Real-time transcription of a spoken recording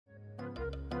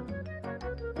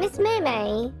Miss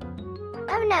Mume.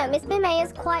 Oh no, Miss Mume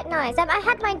is quite nice. I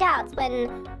had my doubts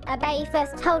when Bae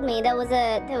first told me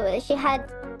she had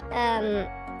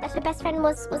that her best friend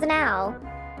was an owl.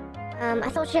 I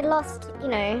thought she had lost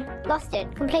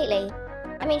it completely.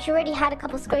 I mean, she already had a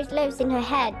couple screws loose in her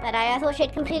head, but I thought she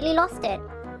had completely lost it.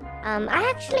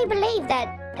 I actually believed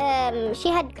that she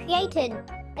had created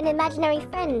an imaginary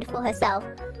friend for herself,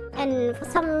 and for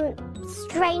some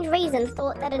strange reason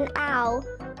thought that an owl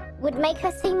would make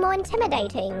her seem more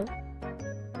intimidating.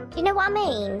 Do you know what I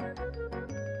mean?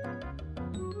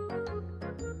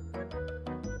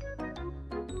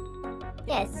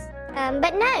 Yes.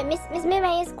 But no, Miss Mume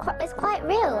is quite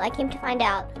real, I came to find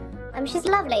out. She's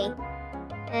lovely.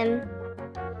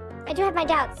 I do have my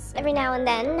doubts every now and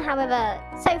then, however,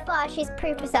 so far she's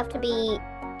proved herself to be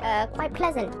quite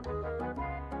pleasant.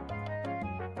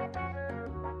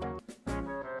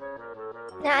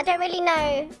 Now, I don't really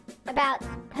know about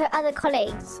her other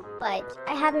colleagues, but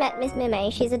I have met Miss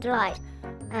Mume. She's a delight.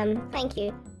 Thank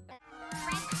you.